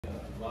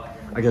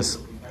I guess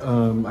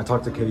I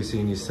talked to Casey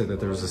and he said that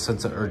there's a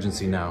sense of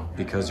urgency now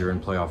because you're in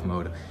playoff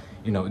mode.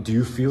 You know, do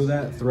you feel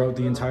that throughout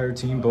the entire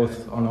team,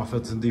 both on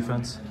offense and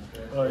defense?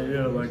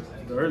 Yeah, like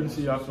the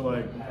urgency, I feel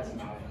like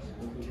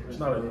it's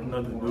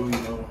nothing new, you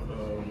know.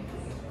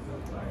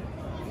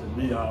 For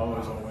me, I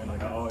always want to win.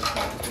 Like I always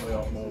try to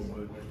playoff mode,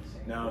 but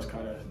now it's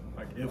kind of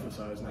like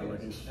emphasized now.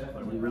 Like it's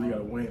like we really got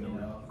to win and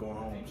we're going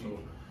home. So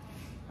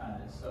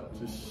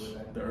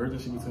just the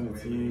urgency between the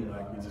team,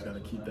 like we just got to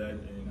keep that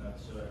and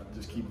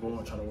just keep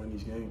going, trying to win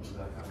these games.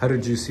 How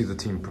did you see the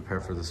team prepare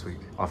for this week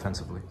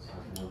offensively?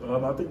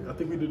 I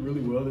think we did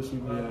really well this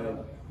week.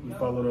 We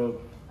followed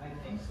up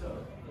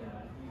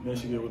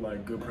Michigan with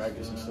like good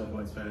practice and stuff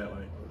like that,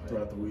 like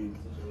throughout the week.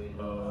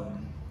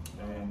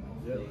 And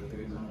yeah, I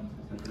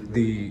think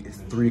the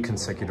 3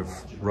 consecutive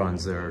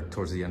runs there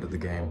towards the end of the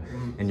game.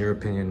 In your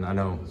opinion, I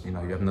know you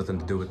have nothing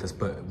to do with this,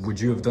 but would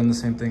you have done the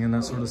same thing in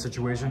that sort of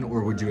situation,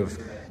 or would you have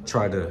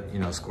tried to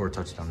score a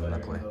touchdown in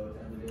that play?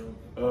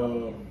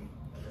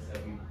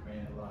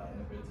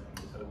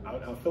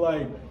 I feel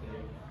like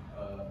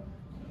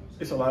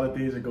it's a lot of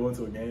things that go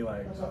into a game.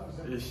 Like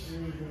you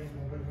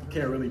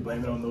can't really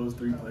blame it on those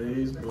 3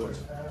 plays, but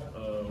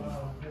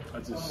I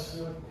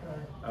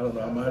don't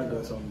know. I might have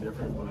done something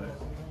different, but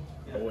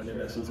I wasn't in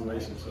that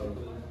situation, so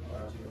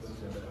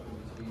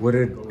what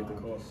did go with the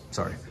call.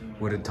 Sorry,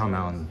 what did Tom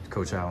Allen,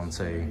 Coach Allen,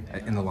 say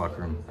in the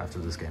locker room after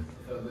this game?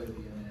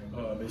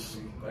 It's,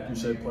 like you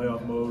said,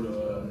 playoff mode.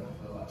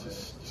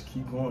 Just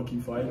keep going,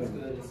 keep fighting.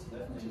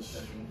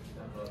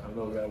 I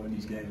know we gotta win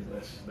these games.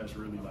 That's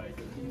really like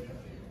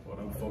what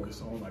I'm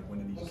focused on, like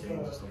winning these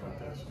games and stuff like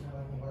that.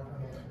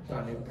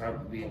 Don, you'll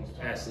probably be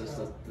asked this: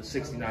 the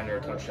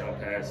 69-yard touchdown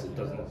pass. It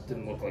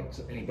didn't look like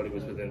anybody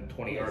was within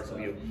 20 yards of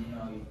you.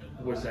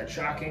 Was that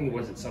shocking?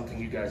 Was it something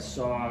you guys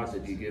saw?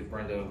 Did you give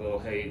Brendan a little,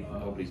 "Hey,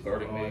 nobody's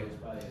guarding me"?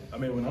 I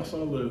mean, when I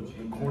saw the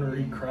corner,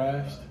 he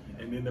crashed,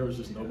 and then there was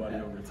just nobody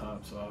over the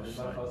top, so I was just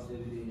like,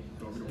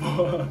 throw me the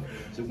ball.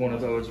 Is it one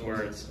of those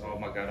where it's, "Oh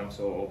my God, I'm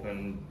so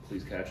open,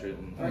 please catch it,"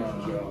 and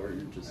or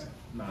you're just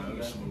it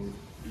was smooth,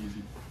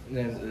 easy. And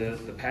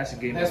then the passing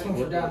game was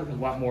a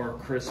lot more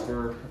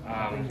crisper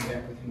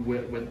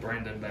with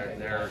Brandon back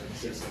there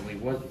consistently.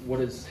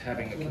 What is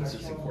having a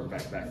consistent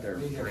quarterback back there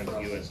bring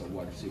to you as a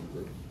wide receiver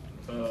group?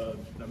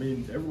 I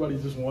mean, everybody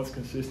just wants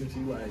consistency.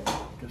 Like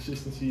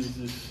consistency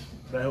is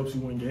that helps you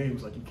win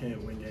games. Like you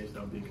can't win games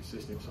without being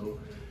consistent. So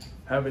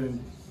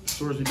having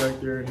Sorsey back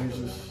there, and he was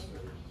just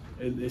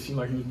it seemed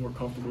like he was more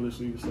comfortable this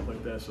week and stuff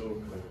like that.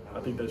 So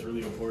I think that's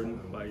really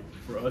important. Like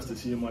for us to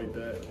see him like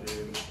that,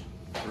 and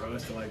for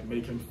us to like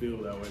make him feel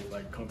that way,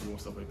 like comfortable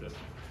and stuff like that.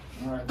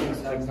 All right,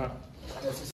 thanks.